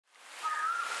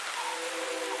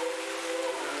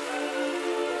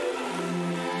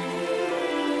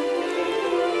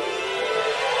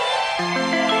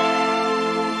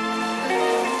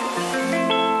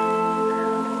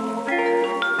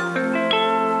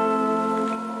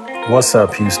What's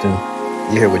up, Houston?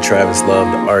 You're here with Travis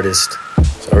Love, the artist.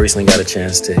 So I recently got a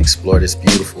chance to explore this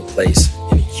beautiful place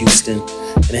in Houston,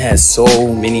 and it has so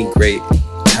many great,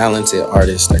 talented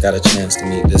artists. I got a chance to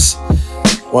meet this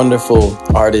wonderful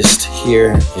artist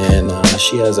here, and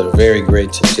she has a very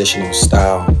great traditional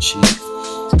style. She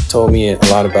told me a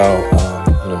lot about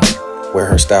where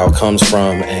her style comes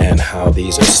from and how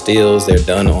these are stills. They're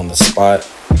done on the spot.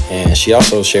 And she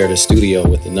also shared a studio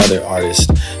with another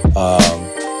artist,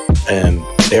 and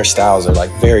their styles are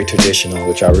like very traditional,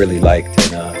 which I really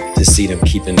liked, and to see them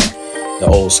keeping the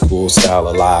old school style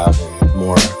alive and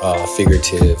more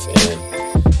figurative and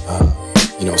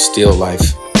still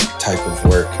life type of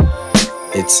work.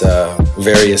 It's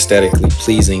very aesthetically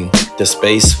pleasing. The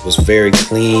space was very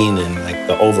clean, and like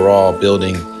the overall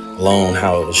building alone,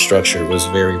 how it was structured, was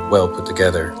very well put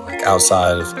together. Like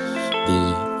outside of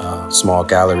the small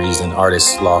galleries and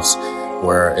artists' lofts,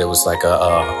 where it was like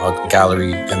a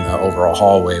gallery in the overall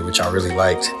hallway, which I really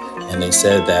liked. And they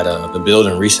said that the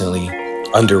building recently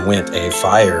underwent a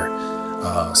fire.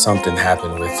 Something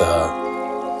happened with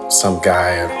some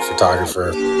guy, a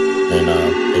photographer, and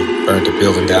they burned the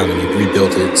building down and they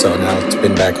rebuilt it. So now it's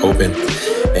been back open.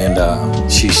 And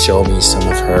she showed me some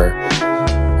of her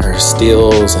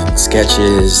stills and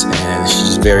sketches, and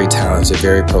she's very talented,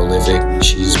 very prolific.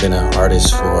 She's been an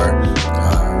artist for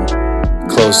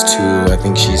close to, I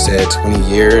think she said, 20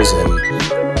 years, and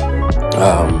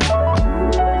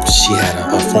she had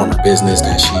a former business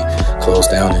that she closed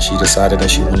down, and she decided that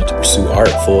she wanted to pursue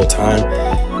art full time,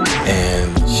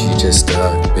 and she just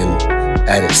been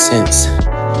at it since.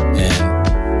 And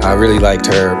I really liked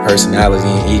her personality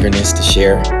and eagerness to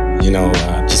share.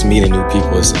 Just meeting new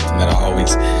people is something that I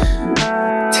always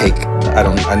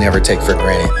I never take for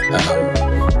granted.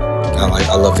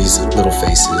 I love these little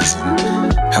faces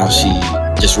and how she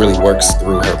just really works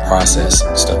through her process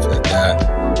and stuff like that.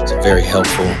 It's very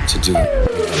helpful to do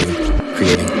in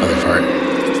creating other art.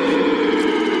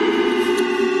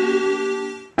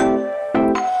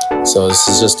 So this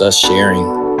is just us sharing,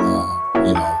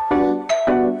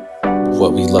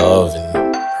 what we love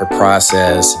and her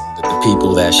process, and the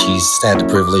people that she's had the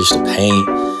privilege to paint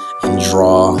and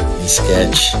draw and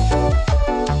sketch.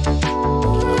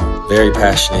 Very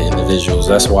passionate individuals.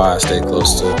 That's why I stay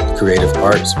close to creative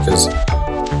arts, because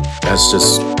that's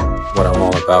just what I'm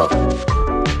all about.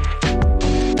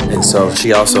 And so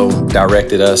she also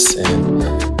directed us, and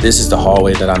this is the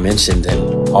hallway that I mentioned,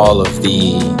 and all of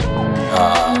the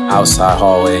outside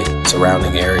hallway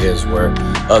surrounding areas were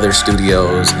other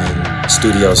studios and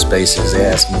studio spaces. They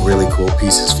had some really cool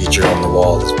pieces featured on the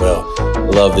wall as well. I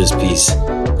love this piece.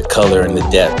 The color and the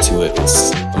depth to it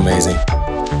is amazing.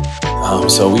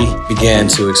 So we began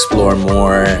to explore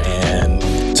more and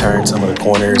turn some of the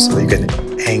corners so you can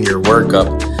hang your work up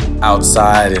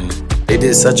outside, and they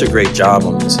did such a great job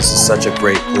on this. This is such a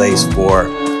great place for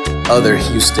other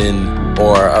Houston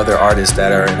or other artists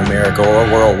that are in America or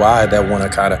worldwide that want to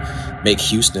kind of make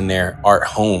Houston their art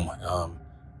home.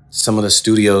 Some of the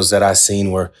studios that I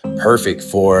seen were perfect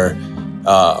for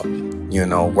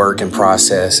work and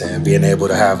process, and being able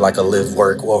to have like a live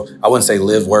work. Well, I wouldn't say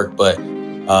live work, but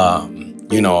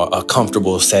a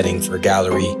comfortable setting for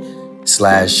gallery /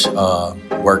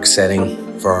 work setting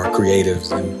for our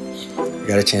creatives. And I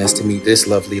got a chance to meet this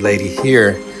lovely lady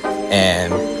here,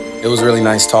 and it was really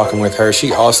nice talking with her.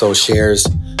 She also shares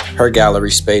her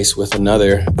gallery space with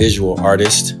another visual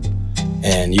artist,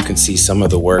 and you can see some of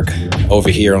the work over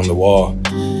here on the wall.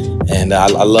 And I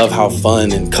love how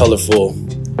fun and colorful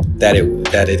that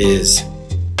it is.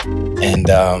 And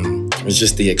it's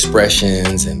just the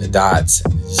expressions and the dots.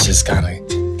 It just kind of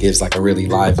gives like a really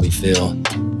lively feel.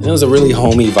 And it was a really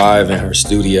homey vibe in her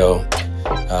studio.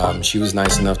 She was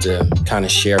nice enough to kind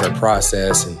of share her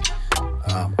process, and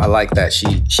I like that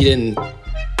she didn't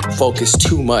focus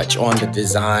too much on the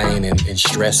design and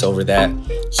stress over that.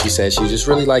 She said she just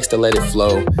really likes to let it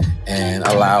flow and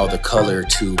allow the color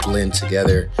to blend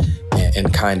together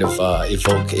and kind of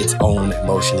evoke its own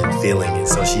emotion and feeling. And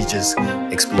so she just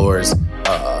explores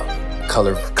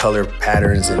color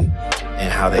patterns and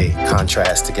how they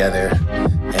contrast together.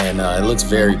 And it looks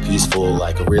very peaceful,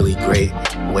 like a really great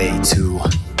way to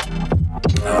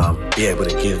be able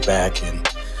to give back and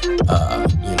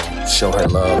show her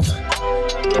love.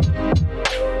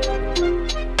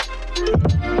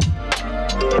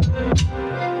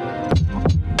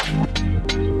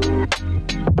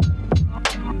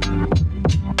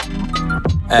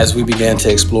 As we began to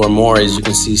explore more, as you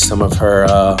can see some of her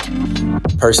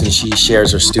person she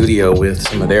shares her studio with,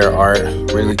 some of their art,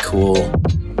 really cool.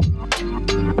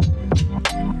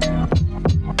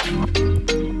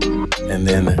 And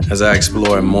then as I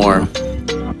explore more,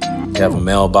 They have a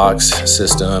mailbox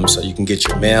system so you can get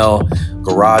your mail,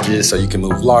 garages so you can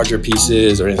move larger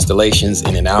pieces or installations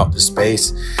in and out the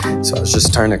space. So I was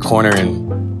just turning the corner,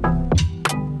 and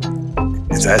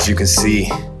as you can see,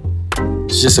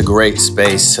 it's just a great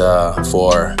space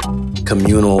for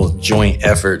communal joint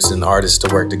efforts and artists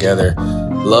to work together.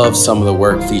 Love some of the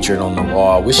work featured on the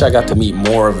wall. Wish I got to meet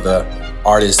more of the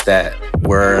artists that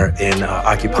were in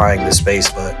occupying the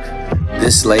space, but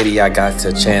this lady, I got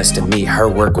the chance to meet. Her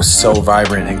work was so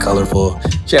vibrant and colorful.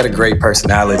 She had a great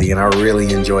personality, and I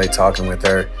really enjoyed talking with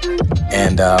her.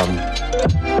 And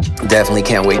definitely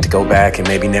can't wait to go back and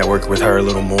maybe network with her a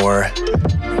little more.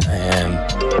 And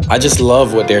I just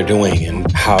love what they're doing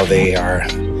and how they are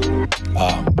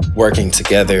working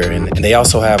together. And they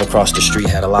also have across the street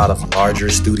had a lot of larger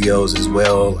studios as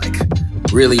well, like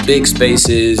really big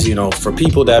spaces, you know, for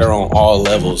people that are on all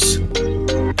levels.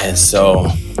 And so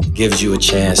gives you a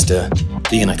chance to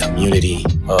be in a community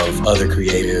of other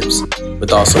creatives,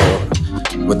 with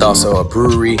also a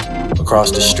brewery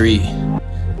across the street.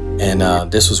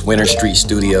 And this was Winter Street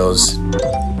Studios.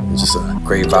 Just a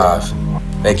great vibe.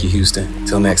 Thank you, Houston.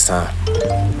 Till next time.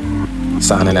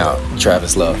 Signing out,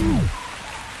 Travis Love.